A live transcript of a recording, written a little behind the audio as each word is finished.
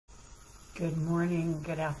Good morning,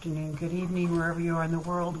 good afternoon, good evening, wherever you are in the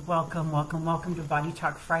world. Welcome, welcome, welcome to Body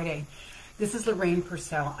Talk Friday. This is Lorraine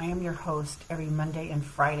Pursell. I am your host every Monday and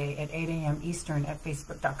Friday at 8 a.m. Eastern at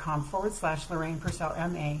facebook.com/Lorraine Pursell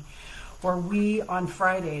MA, where we on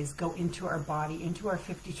Fridays go into our body, into our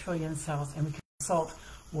 50 trillion cells, and we consult.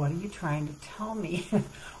 What are you trying to tell me?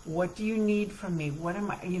 What do you need from me? What am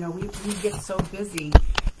I, we get so busy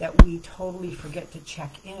that we totally forget to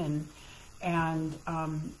check in. And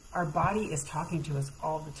our body is talking to us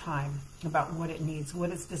all the time about what it needs, what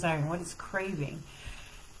it's desiring, what it's craving.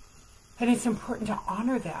 And it's important to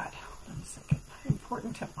honor that. Hold on a second.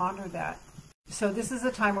 Important to honor that. So this is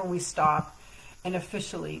a time when we stop and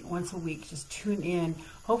officially, once a week, just tune in.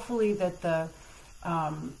 Hopefully that the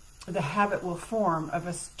habit will form of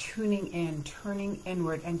us tuning in, turning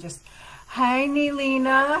inward, and just, hi,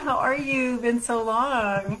 Nelina, how are you? Been so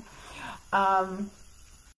long.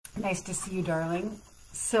 Nice to see you, darling.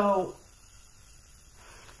 So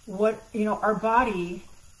our body,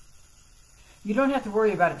 you don't have to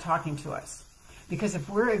worry about it talking to us, because if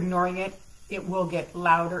we're ignoring it, it will get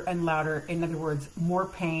louder and louder. In other words, more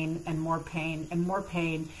pain and more pain and more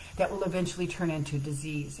pain that will eventually turn into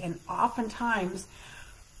disease. And oftentimes,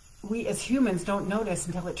 we as humans don't notice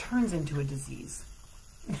until it turns into a disease.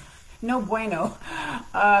 No bueno.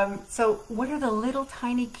 So what are the little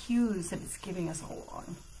tiny cues that it's giving us all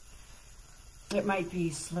along? It might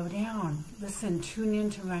be slow down, listen, tune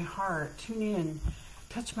into my heart, tune in,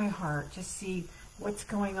 touch my heart, just see what's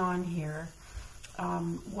going on here.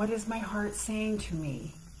 What is my heart saying to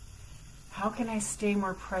me? How can I stay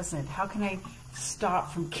more present? How can I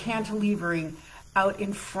stop from cantilevering out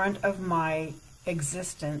in front of my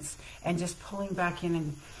existence and just pulling back in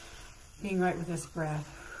and being right with this breath?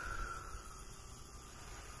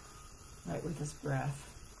 Right with this breath.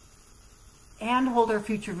 And hold our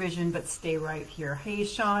future vision, but stay right here. Hey,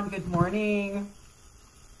 Sean, good morning.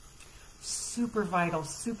 Super vital,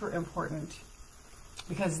 super important,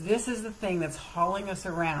 because this is the thing that's hauling us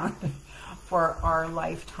around for our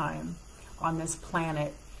lifetime on this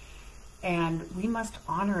planet, and we must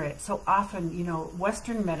honor it. So often,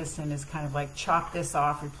 Western medicine is kind of like chop this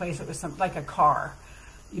off, replace it with something like a car,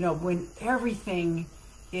 when everything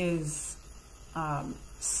is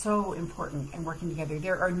so important and working together.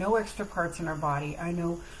 There are no extra parts in our body. I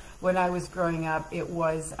know when I was growing up, it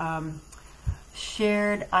was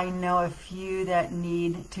shared. I know a few that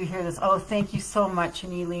need to hear this. Oh, thank you so much,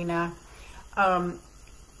 Anilina.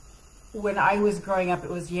 When I was growing up,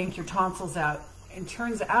 it was yank your tonsils out. And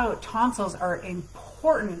turns out tonsils are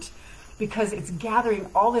important because it's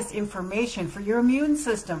gathering all this information for your immune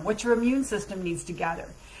system, what your immune system needs to gather.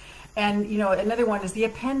 And, another one is the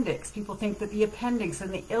appendix. People think that the appendix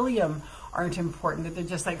and the ileum aren't important, that they're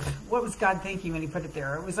just like, what was God thinking when he put it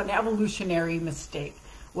there? It was an evolutionary mistake.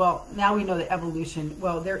 Well, now we know that evolution,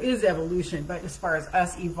 there is evolution, but as far as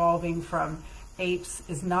us evolving from apes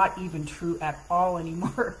is not even true at all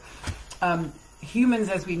anymore. Humans,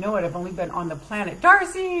 as we know it, have only been on the planet,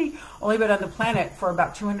 Darcy, only been on the planet for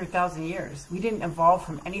about 200,000 years. We didn't evolve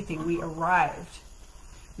from anything. We arrived.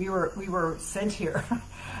 We were sent here.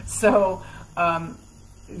 So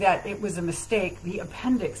that it was a mistake. The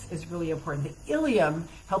appendix is really important. The ileum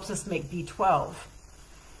helps us make B12.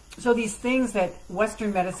 So these things that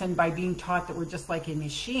Western medicine, by being taught that we're just like a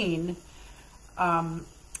machine,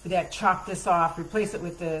 that chop this off, replace it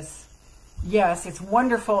with this. Yes, it's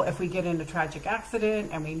wonderful if we get in a tragic accident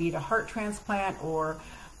and we need a heart transplant or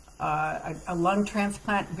a lung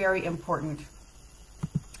transplant. Very important.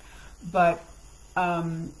 But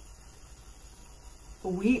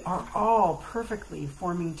we are all perfectly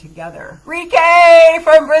forming together. Rike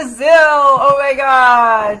from Brazil. Oh my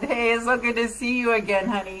God. Hey, it's so good to see you again,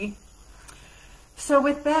 honey. So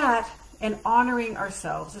with that, and honoring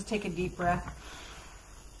ourselves, just take a deep breath.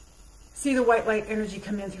 See the white light energy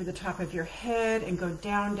come in through the top of your head and go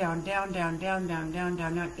down, down, down, down, down, down, down,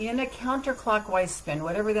 down, down, in a counterclockwise spin,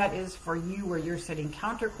 whatever that is for you where you're sitting,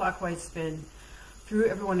 counterclockwise spin through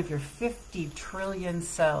every one of your 50 trillion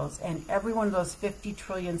cells. And every one of those 50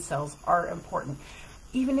 trillion cells are important.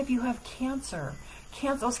 Even if you have cancer,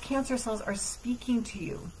 those cancer cells are speaking to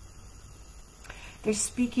you. They're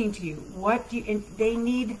speaking to you. What do you, they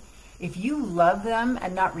need. If you love them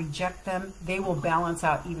and not reject them, they will balance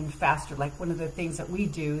out even faster. Like one of the things that we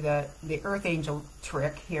do, the Earth Angel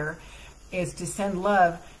trick here, is to send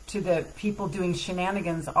love to the people doing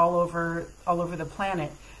shenanigans all over the planet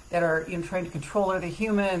that are trying to control other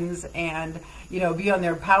humans and be on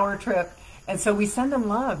their power trip. And so we send them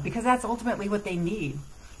love because that's ultimately what they need.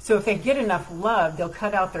 So if they get enough love, they'll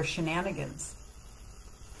cut out their shenanigans.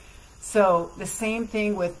 So the same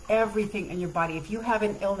thing with everything in your body. If you have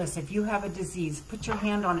an illness, if you have a disease, put your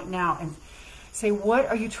hand on it now and say, what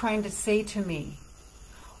are you trying to say to me?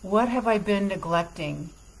 What have I been neglecting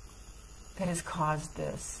that has caused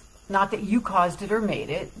this? Not that you caused it or made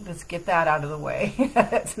it. Let's get that out of the way.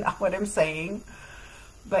 That's not what I'm saying.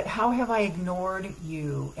 But how have I ignored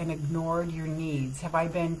you and ignored your needs? Have I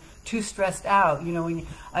been too stressed out? You know, when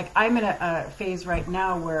like I'm in a phase right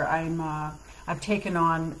now where I've taken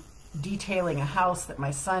on detailing a house that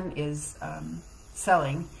my son is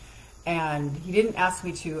selling, and he didn't ask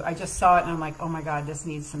me to. I just saw it and I'm like, oh my God, this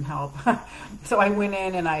needs some help. So I went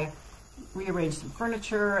in and I rearranged some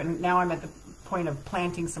furniture, and now I'm at the point of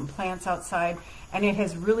planting some plants outside, and it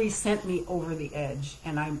has really sent me over the edge,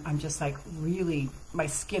 and I'm just like, really, my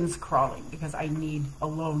skin's crawling because I need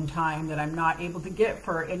alone time that I'm not able to get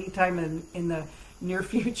for any time in the near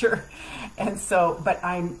future. And so, but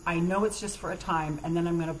I know it's just for a time, and then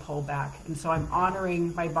I'm going to pull back. And so I'm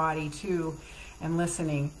honoring my body too, and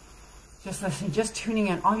listening, just listening, just tuning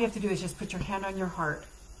in. All you have to do is just put your hand on your heart.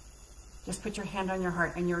 Just put your hand on your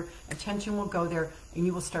heart, and your attention will go there, and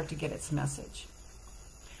you will start to get its message.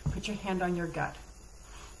 Put your hand on your gut.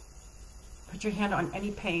 Put your hand on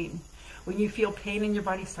any pain. When you feel pain in your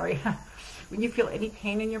body, sorry, when you feel any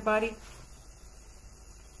pain in your body,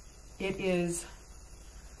 it is,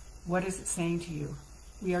 what is it saying to you?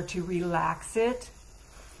 We are to relax it.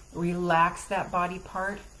 Relax that body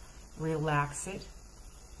part. Relax it.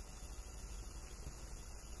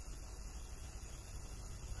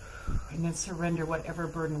 And then surrender whatever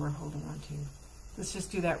burden we're holding on to. Let's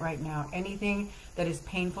just do that right now. Anything that is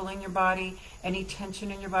painful in your body, any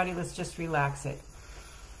tension in your body, let's just relax it.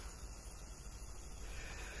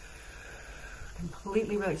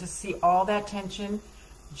 Completely relax. Just see all that tension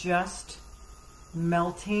just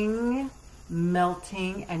melting,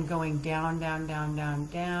 and going down, down, down, down,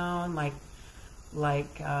 down, like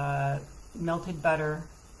melted butter,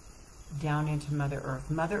 down into Mother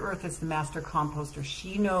Earth. Mother Earth is the master composter.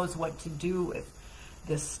 She knows what to do with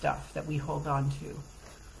this stuff that we hold on to.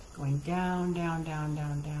 Going down, down, down,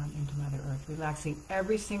 down, down into Mother Earth. Relaxing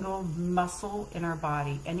every single muscle in our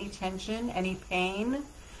body. Any tension, any pain,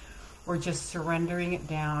 we're just surrendering it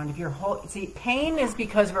down. If you're see, pain is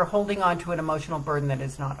because we're holding on to an emotional burden that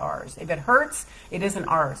is not ours. If it hurts, it isn't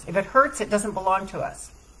ours. If it hurts, it doesn't belong to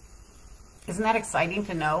us. Isn't that exciting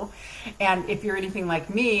to know? And if you're anything like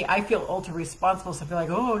me, I feel ultra responsible. So I feel like,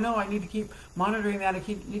 oh no, I need to keep monitoring that. I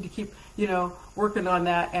need to keep, you know, working on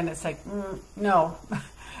that. And it's like, no.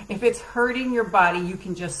 If it's hurting your body, you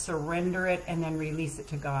can just surrender it and then release it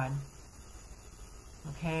to God.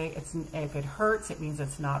 Okay? If it hurts, it means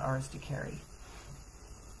it's not ours to carry.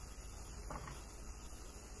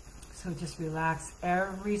 So just relax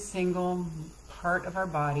every single part of our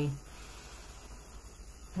body.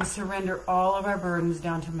 And surrender all of our burdens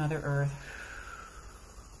down to Mother Earth.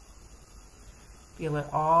 Feel it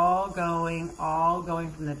all going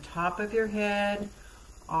from the top of your head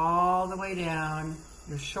all the way down.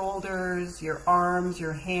 Your shoulders, your arms,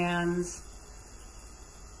 your hands.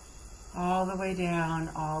 All the way down,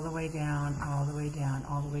 all the way down, all the way down,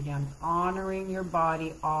 all the way down. Honoring your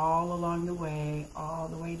body all along the way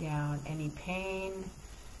down. Any pain,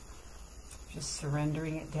 just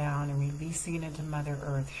surrendering it down and releasing it into Mother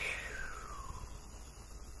Earth.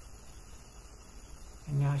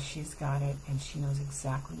 And now she's got it, and she knows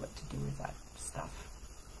exactly what to do with that stuff.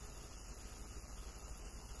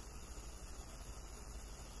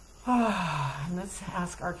 And let's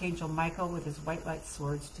ask Archangel Michael with his white light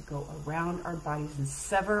swords to go around our bodies and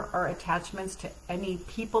sever our attachments to any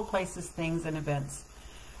people, places, things, and events.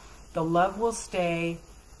 The love will stay.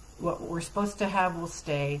 What we're supposed to have will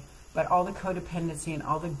stay. But all the codependency and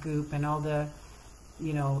all the goop and all the,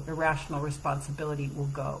 you know, irrational responsibility will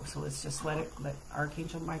go. So let's just let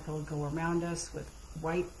Archangel Michael go around us with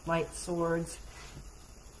white light swords,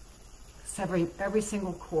 severing every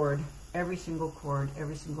single cord, every single cord,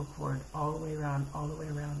 every single cord, all the way around, all the way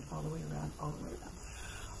around, all the way around, all the way around,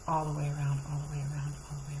 all the way around, all the way around,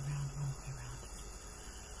 all the way around, all the way around.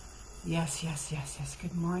 Yes, yes, yes, yes.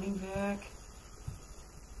 Good morning, Vic.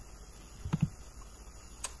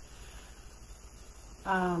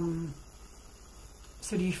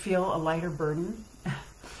 So do you feel a lighter burden?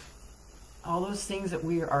 All those things that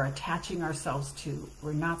we are attaching ourselves to,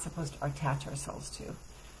 we're not supposed to attach ourselves to.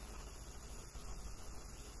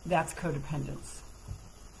 That's codependence.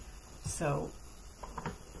 So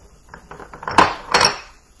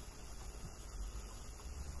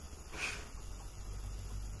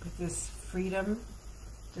with this freedom,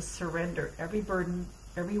 just surrender every burden,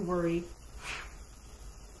 every worry,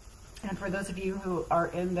 And for those of you who are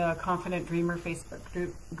in the Confident Dreamer Facebook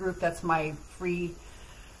group, that's my free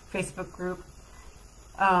Facebook group.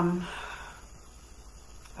 I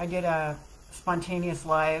did a spontaneous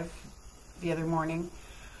live the other morning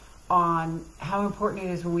on how important it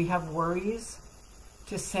is when we have worries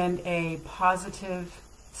to send a positive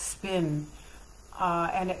spin.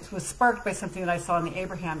 And it was sparked by something that I saw in the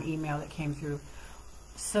Abraham email that came through.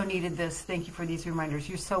 So needed this. Thank you for these reminders.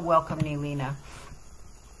 You're so welcome, Nelina.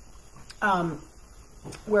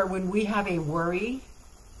 Where when we have a worry,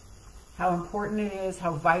 how important it is,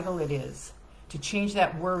 how vital it is to change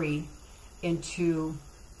that worry into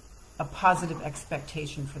a positive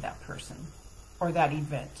expectation for that person or that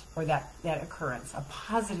event or that occurrence, a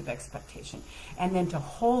positive expectation. And then to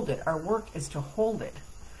hold it. Our work is to hold it.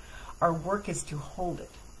 Our work is to hold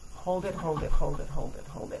it. Hold it, hold it, hold it, hold it,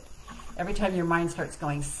 hold it. Every time your mind starts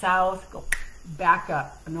going south, go back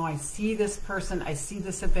up. No, I see this person. I see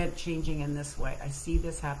this event changing in this way. I see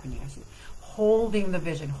this happening. I see. Holding the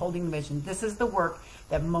vision, holding the vision. This is the work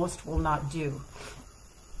that most will not do.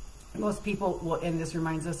 Most people will, and this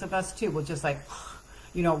reminds us of us too, will just like,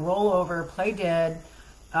 you know, roll over, play dead,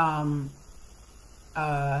 do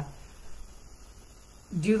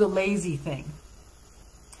the lazy thing,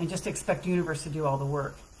 and just expect the universe to do all the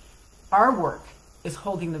work. Our work is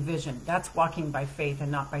holding the vision. That's walking by faith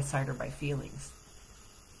and not by sight or by feelings.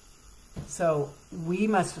 So we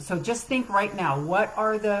must, so just think right now, what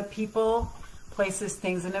are the people, places,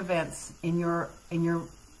 things, and events in your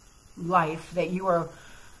life that you are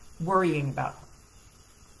worrying about?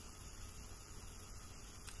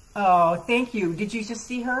 Oh, thank you. Did you just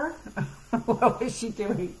see her? What was she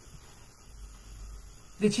doing?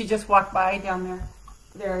 Did she just walk by down there?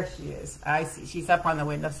 There she is. I see. She's up on the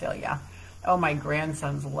windowsill, yeah. Oh, my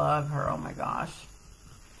grandsons love her. Oh, my gosh.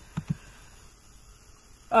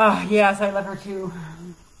 Oh, yes, I love her too.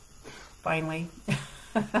 Finally.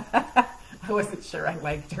 I wasn't sure I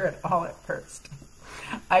liked her at all at first.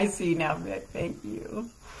 I see now, Vic. Thank you.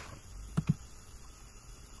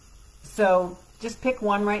 So just pick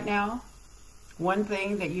one right now. One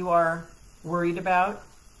thing that you are worried about.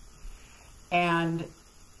 And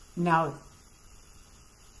now,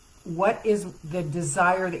 what is the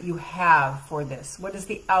desire that you have for this? What is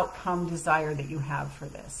the outcome desire that you have for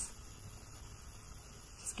this?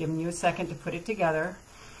 Just giving you a second to put it together.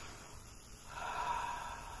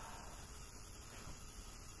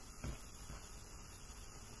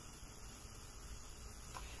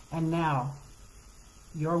 And now,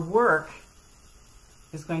 your work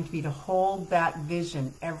is going to be to hold that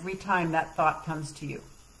vision every time that thought comes to you.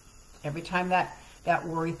 Every time that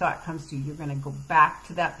worry thought comes to you, you're going to go back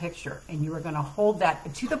to that picture and you are going to hold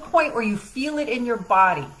that to the point where you feel it in your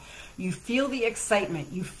body. You feel the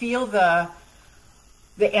excitement. You feel the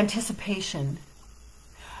anticipation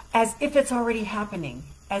as if it's already happening,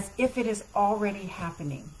 as if it is already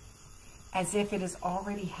happening, as if it is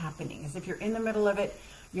already happening, as if you're in the middle of it.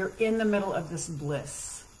 You're in the middle of this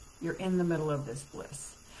bliss. You're in the middle of this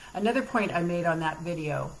bliss. Another point I made on that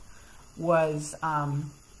video was, and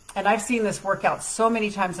I've seen this work out so many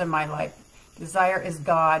times in my life. Desire is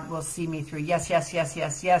God will see me through. Yes, yes, yes,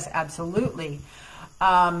 yes, yes, absolutely.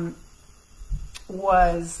 I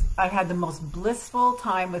had the most blissful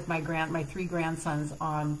time with my three grandsons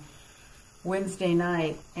on Wednesday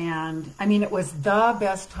night. And I mean, it was the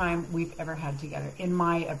best time we've ever had together, in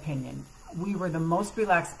my opinion. We were the most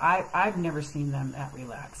relaxed. I've never seen them that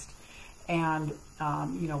relaxed. And,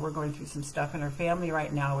 you know, we're going through some stuff in our family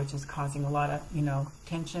right now, which is causing a lot of, you know,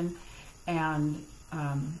 tension. And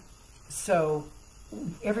so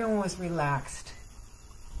everyone was relaxed.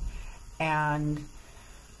 And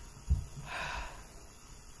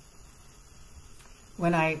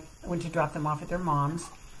when I went to drop them off at their mom's,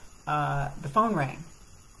 the phone rang.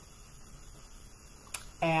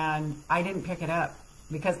 And I didn't pick it up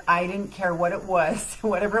because I didn't care what it was.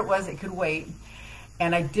 Whatever it was, it could wait.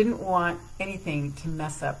 And I didn't want anything to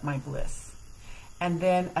mess up my bliss. And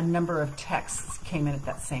then a number of texts came in at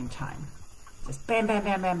that same time. Just bam, bam,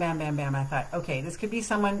 bam, bam, bam, bam, bam. I thought, okay, this could be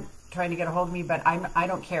someone trying to get a hold of me, but I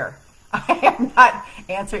don't care. I am not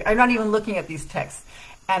answering. I'm not even looking at these texts.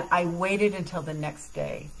 And I waited until the next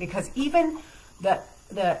day because even the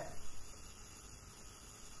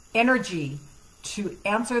energy to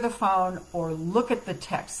answer the phone or look at the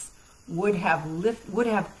text would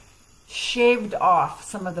have shaved off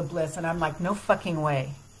some of the bliss. And I'm like, no fucking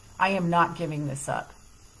way. I am not giving this up.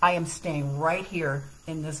 I am staying right here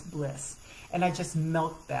in this bliss. And I just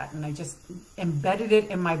milked that and I just embedded it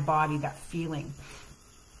in my body, that feeling,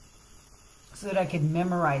 so that I could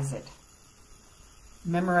memorize it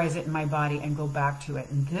in my body and go back to it.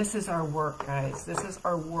 And this is our work, guys. This is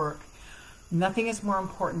our work. Nothing is more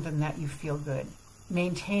important than that you feel good.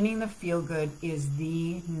 Maintaining the feel good is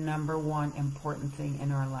the #1 important thing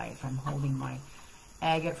in our life. I'm holding my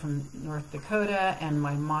agate from North Dakota and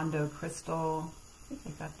my Mondo crystal. I think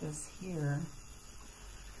I got this here.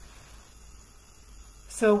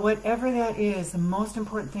 So whatever that is, the most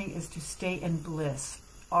important thing is to stay in bliss.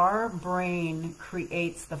 Our brain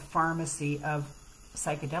creates the pharmacy of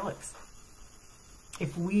psychedelics.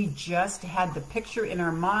 If we just had the picture in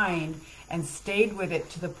our mind and stayed with it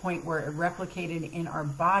to the point where it replicated in our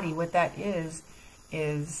body, what that is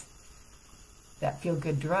that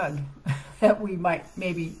feel-good drug that we might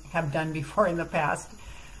maybe have done before in the past.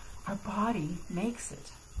 Our body makes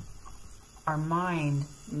it. Our mind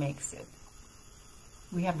makes it.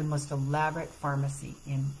 We have the most elaborate pharmacy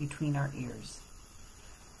in between our ears.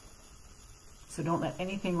 So don't let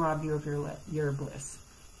anything rob you of your bliss.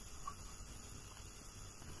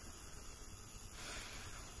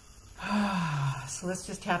 So let's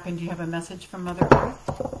just tap in. Do you have a message from Mother Earth?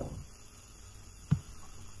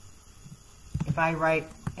 If I write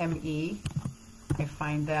ME, I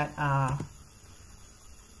find that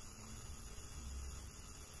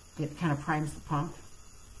it kind of primes the pump.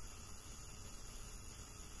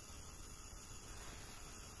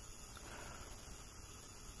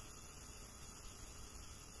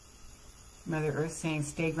 Mother Earth saying,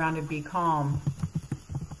 stay grounded, be calm.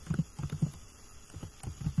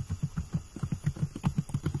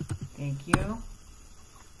 Thank you.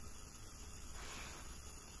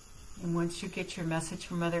 And once you get your message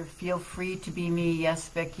from Mother, feel free to be me. Yes,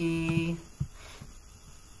 Vicky.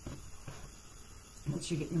 Once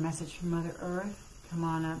you get your message from Mother Earth, come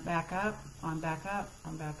on up, back up, on back up,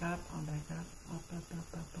 on back up, on back up, up, up, up,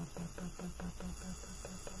 up, up, up, up, up, up, up,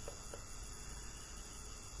 up, up.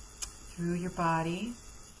 Through your body,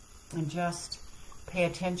 and just pay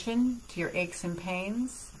attention to your aches and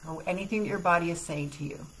pains, or anything that your body is saying to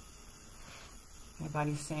you. My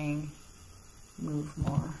body's saying, move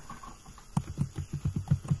more.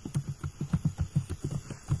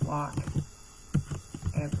 Walk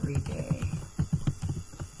every day,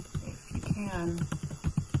 if you can.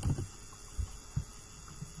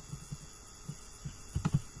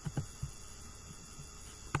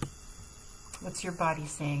 What's your body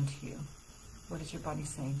saying to you? What is your body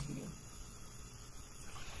saying to you?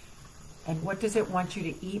 And what does it want you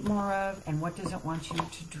to eat more of? And what does it want you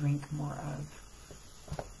to drink more of?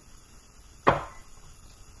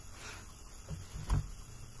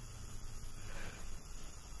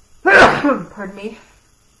 Pardon me.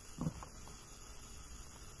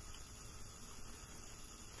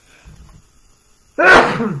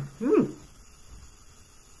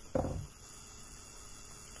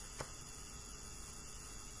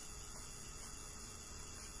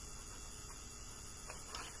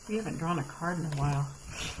 We haven't drawn a card in a while.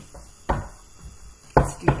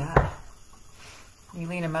 Let's do that.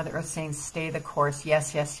 Elena, Mother Earth saying, stay the course.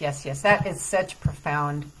 Yes, yes, yes, yes. That is such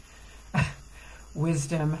profound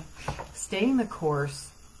wisdom. Staying the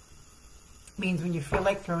course means when you feel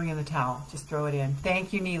like throwing in the towel, just throw it in.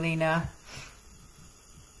 Thank you, Nelina.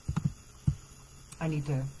 I need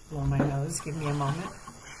to blow my nose. Give me a moment.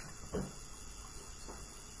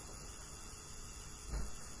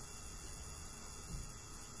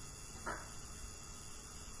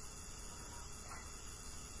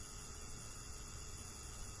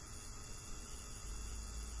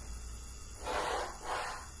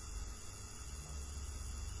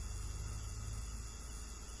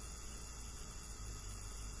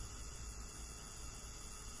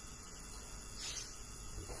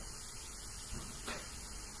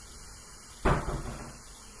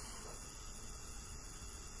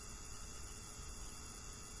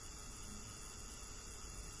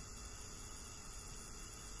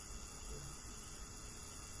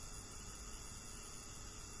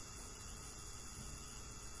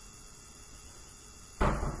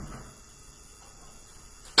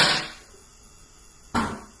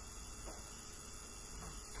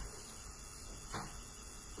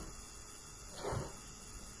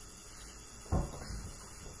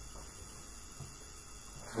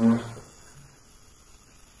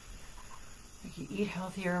 You eat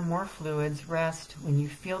healthier, more fluids, rest when you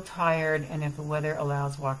feel tired, and if the weather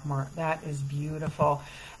allows, walk more. That is beautiful.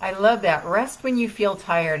 I love that. Rest when you feel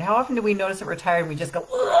tired. How often do we notice that we're tired and we just go,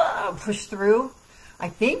 push through? I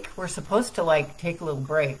think we're supposed to like take a little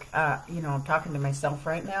break. You know, I'm talking to myself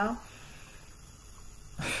right now.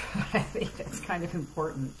 I think that's kind of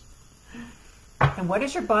important. And what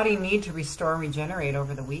does your body need to restore and regenerate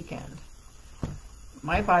over the weekend?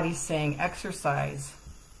 My body's saying exercise.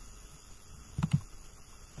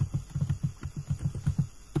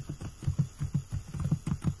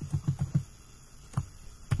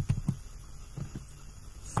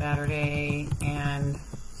 Saturday and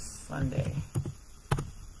Sunday.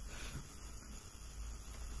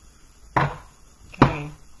 Okay.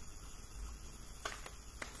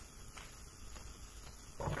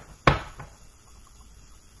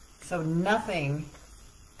 So nothing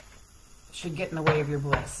should get in the way of your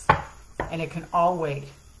bliss. And it can all wait.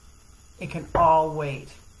 It can all wait.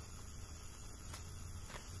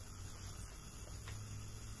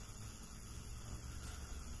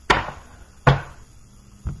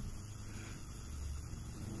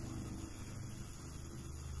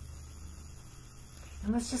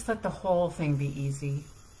 And let's just let the whole thing be easy.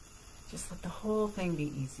 Just let the whole thing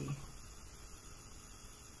be easy.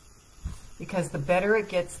 Because the better it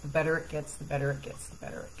gets, the better it gets, the better it gets, the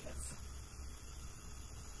better it gets.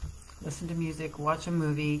 Listen to music, watch a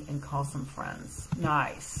movie, and call some friends.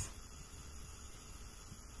 Nice.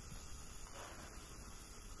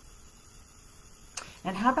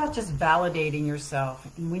 And how about just validating yourself?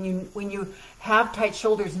 And when you have tight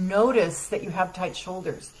shoulders, notice that you have tight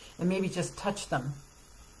shoulders and maybe just touch them.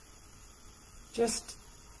 Just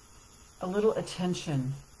a little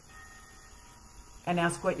attention and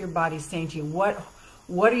ask what your body's saying to you. What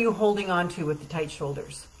are you holding on to with the tight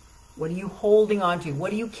shoulders? What are you holding on to?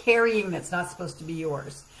 What are you carrying that's not supposed to be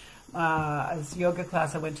yours? This yoga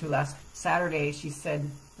class I went to last Saturday, she said,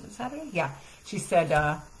 was it Saturday? Yeah. She said,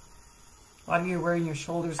 a lot of you are wearing your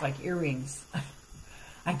shoulders like earrings.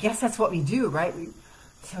 I guess that's what we do, right?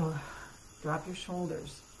 So drop your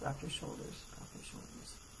shoulders, drop your shoulders, drop your shoulders.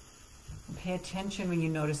 And pay attention when you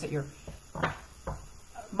notice that you're...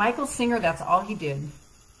 Michael Singer, that's all he did.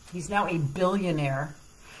 He's now a billionaire.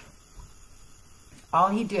 All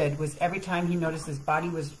he did was every time he noticed his body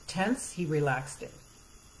was tense, he relaxed it.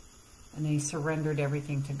 And then he surrendered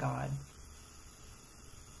everything to God.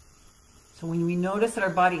 So when we notice that our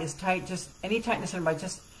body is tight, just any tightness in our body,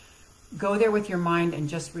 just go there with your mind and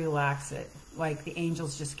just relax it. Like the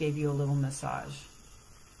angels just gave you a little massage.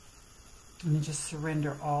 And then just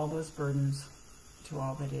surrender all those burdens to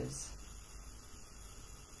all that is.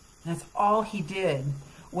 And that's all he did.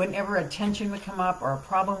 Whenever a tension would come up or a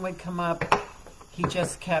problem would come up, he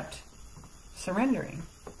just kept surrendering.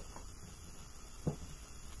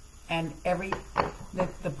 And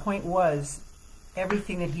the point was,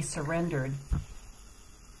 everything that he surrendered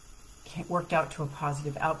worked out to a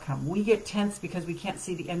positive outcome. We get tense because we can't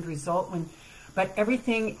see the end result, but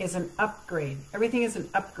everything is an upgrade. Everything is an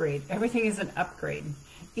upgrade. Everything is an upgrade.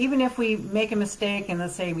 Even if we make a mistake and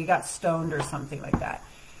let's say we got stoned or something like that.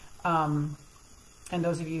 And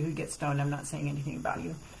those of you who get stoned, I'm not saying anything about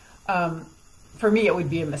you. For me, it would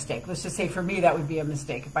be a mistake. Let's just say for me, that would be a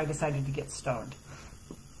mistake if I decided to get stoned.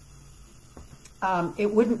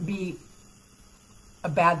 It wouldn't be a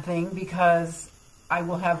bad thing because I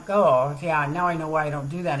will have, oh, yeah, now I know why I don't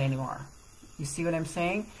do that anymore. You see what I'm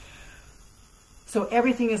saying? So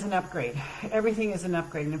everything is an upgrade. Everything is an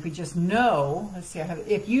upgrade. And if we just know, let's see,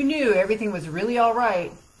 if you knew everything was really all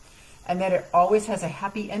right and that it always has a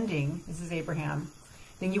happy ending, this is Abraham,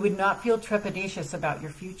 then you would not feel trepidatious about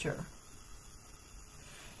your future.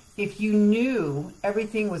 If you knew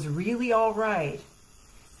everything was really all right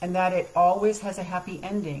and that it always has a happy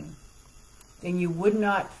ending, then you would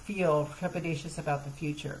not feel trepidatious about the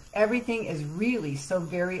future. Everything is really so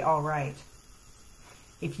very all right.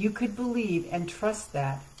 If you could believe and trust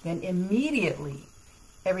that, then immediately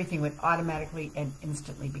everything would automatically and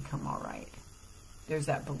instantly become all right. There's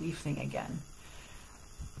that belief thing again.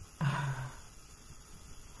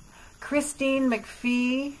 Christine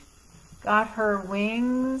McPhee got her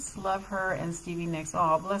wings. Love her. And Stevie Nicks.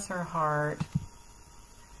 Oh, bless her heart.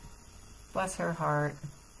 Bless her heart.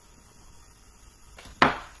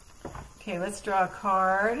 Okay, let's draw a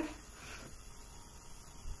card.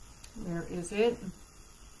 Where is it?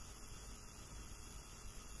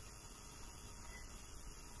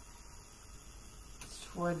 It's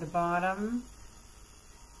toward the bottom.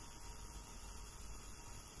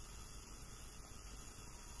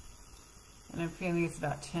 And I'm feeling it's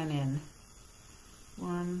about 10 in.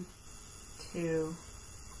 1, 2,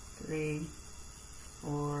 3,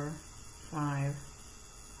 4, 5,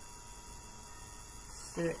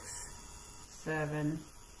 6, 7,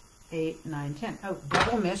 8, 9, 10. Oh,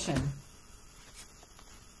 double mission.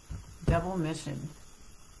 Double mission.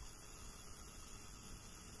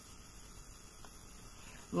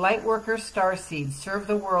 Lightworker starseed, serve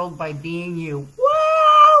the world by being you.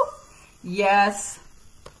 Wow! Yes.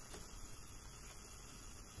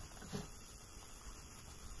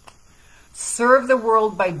 Serve the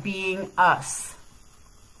world by being us.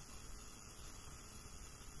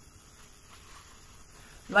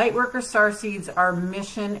 Lightworker starseeds are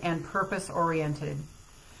mission and purpose oriented.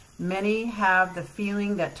 Many have the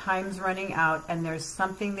feeling that time's running out and there's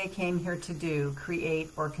something they came here to do,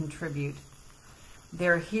 create, or contribute.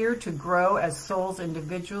 They're here to grow as souls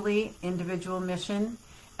individually, individual mission,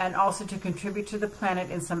 and also to contribute to the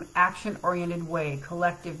planet in some action-oriented way,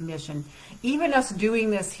 collective mission. Even us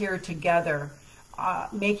doing this here together,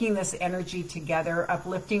 making this energy together,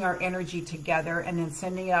 uplifting our energy together, and then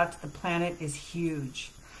sending it out to the planet is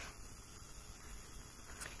huge.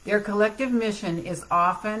 Their collective mission is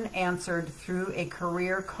often answered through a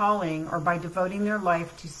career calling or by devoting their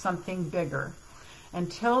life to something bigger.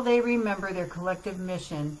 Until they remember their collective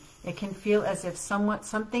mission, it can feel as if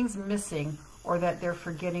something's missing or that they're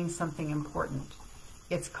forgetting something important.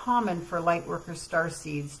 It's common for lightworker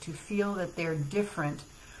starseeds to feel that they're different,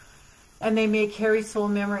 and they may carry soul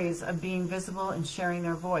memories of being visible and sharing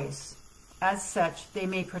their voice. As such, they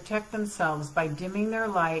may protect themselves by dimming their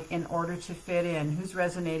light in order to fit in. Who's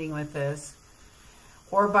resonating with this?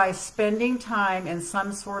 Or by spending time in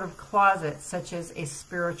some sort of closet, such as a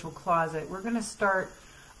spiritual closet. We're going to start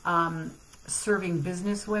serving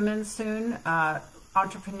business women soon,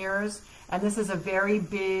 entrepreneurs, and this is a very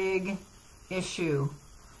big issue.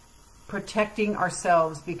 Protecting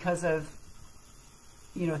ourselves because of,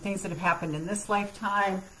 you know, things that have happened in this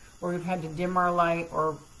lifetime, or we've had to dim our light,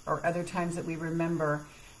 or other times that we remember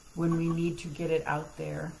when we need to get it out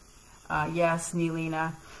there. Yes,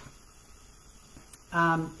 Nelina.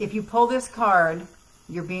 If you pull this card,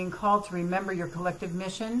 you're being called to remember your collective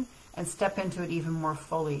mission and step into it even more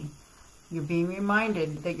fully. You're being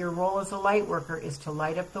reminded that your role as a light worker is to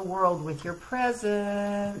light up the world with your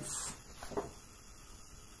presence.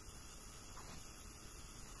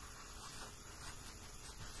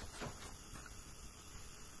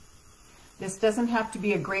 This doesn't have to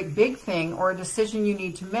be a great big thing or a decision you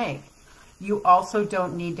need to make. You also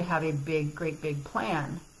don't need to have a great big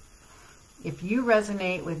plan. If you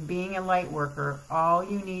resonate with being a light worker, all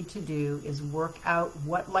you need to do is work out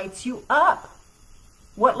what lights you up.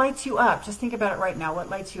 What lights you up? Just think about it right now. What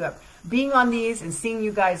lights you up? Being on these and seeing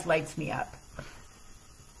you guys lights me up.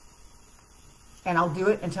 And I'll do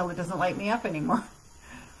it until it doesn't light me up anymore.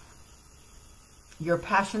 Your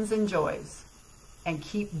passions and joys. And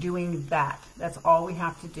keep doing that. That's all we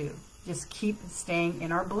have to do. Just keep staying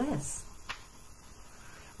in our bliss.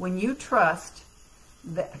 When you trust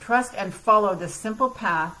and follow the simple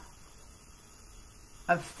path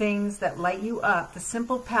of things that light you up, the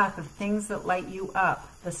simple path of things that light you up,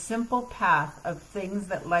 the simple path of things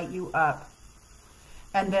that light you up,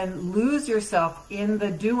 and then lose yourself in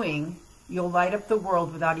the doing, you'll light up the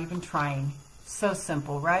world without even trying. So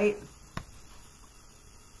simple, right?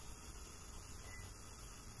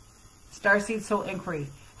 Starseed Soul Inquiry.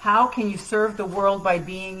 How can you serve the world by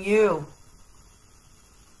being you?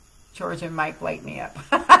 George and Mike light me up.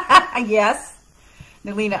 Yes.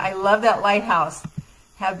 Nelina, I love that lighthouse.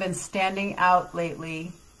 Have been standing out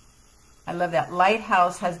lately. I love that.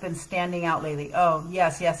 Lighthouse has been standing out lately. Oh,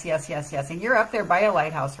 yes, yes, yes, yes, yes. And you're up there by a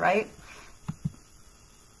lighthouse, right?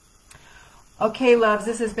 Okay, loves,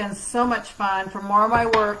 this has been so much fun. For more of my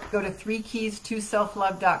work, go to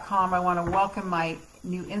 3keys2selflove.com. I want to welcome my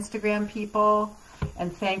new Instagram people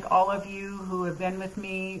and thank all of you who have been with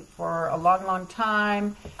me for a long, long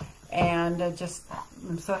time. And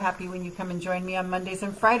I'm so happy when you come and join me on Mondays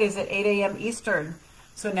and Fridays at 8 a.m. Eastern.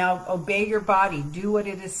 So now obey your body. Do what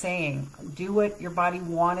it is saying. Do what your body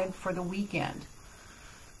wanted for the weekend.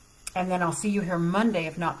 And then I'll see you here Monday,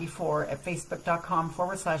 if not before, at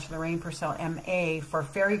facebook.com/Lorraine Pursell MA for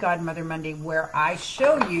Fairy Godmother Monday, where I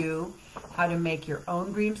show you how to make your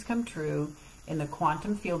own dreams come true in the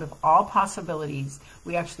quantum field of all possibilities.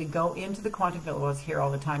 We actually go into the quantum field. Well, it's here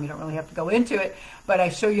all the time. You don't really have to go into it, but I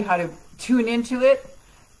show you how to tune into it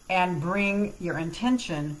and bring your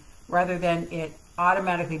intention rather than it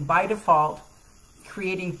automatically by default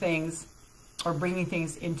creating things or bringing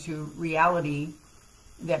things into reality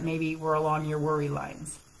that maybe were along your worry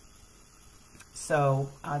lines. So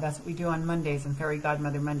that's what we do on Mondays and Fairy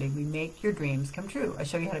Godmother Monday. We make your dreams come true. I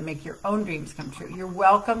show you how to make your own dreams come true. You're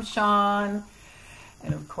welcome, Sean.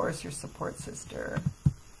 And of course, your support sister.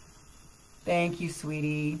 Thank you,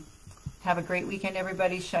 sweetie. Have a great weekend,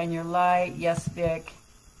 everybody. Shine your light. Yes, Vic.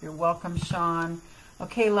 You're welcome, Sean.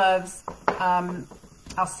 Okay, loves.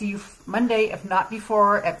 I'll see you Monday, if not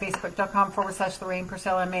before, at facebook.com/Lorraine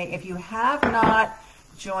Pursell MA. If you have not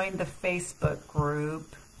joined the Facebook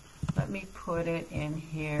group, let me put it in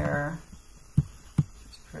here.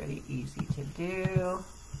 It's pretty easy to do.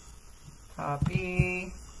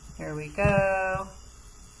 Copy. Here we go.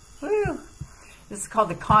 Woo! This is called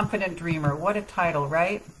The Confident Dreamer. What a title,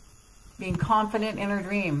 right? Being confident in her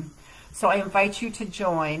dream. So I invite you to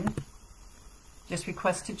join. Just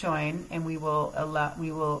request to join, and we will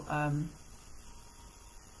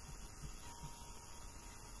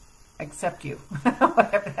accept you,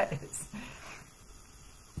 whatever that is.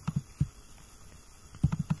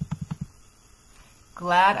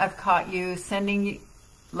 Glad I've caught you. Sending you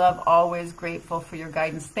love always. Grateful for your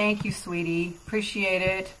guidance. Thank you, sweetie. Appreciate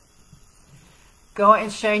it. Go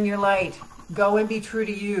and shine your light. Go and be true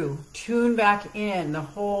to you. Tune back in the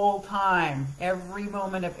whole time. Every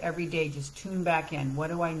moment of every day, just tune back in. What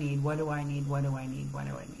do I need? What do I need? What do I need? What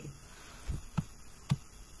do I need?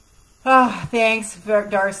 Ah, thanks,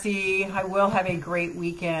 Darcy. I will have a great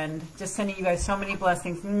weekend. Just sending you guys so many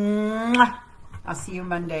blessings. Mwah. I'll see you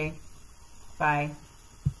Monday. Bye.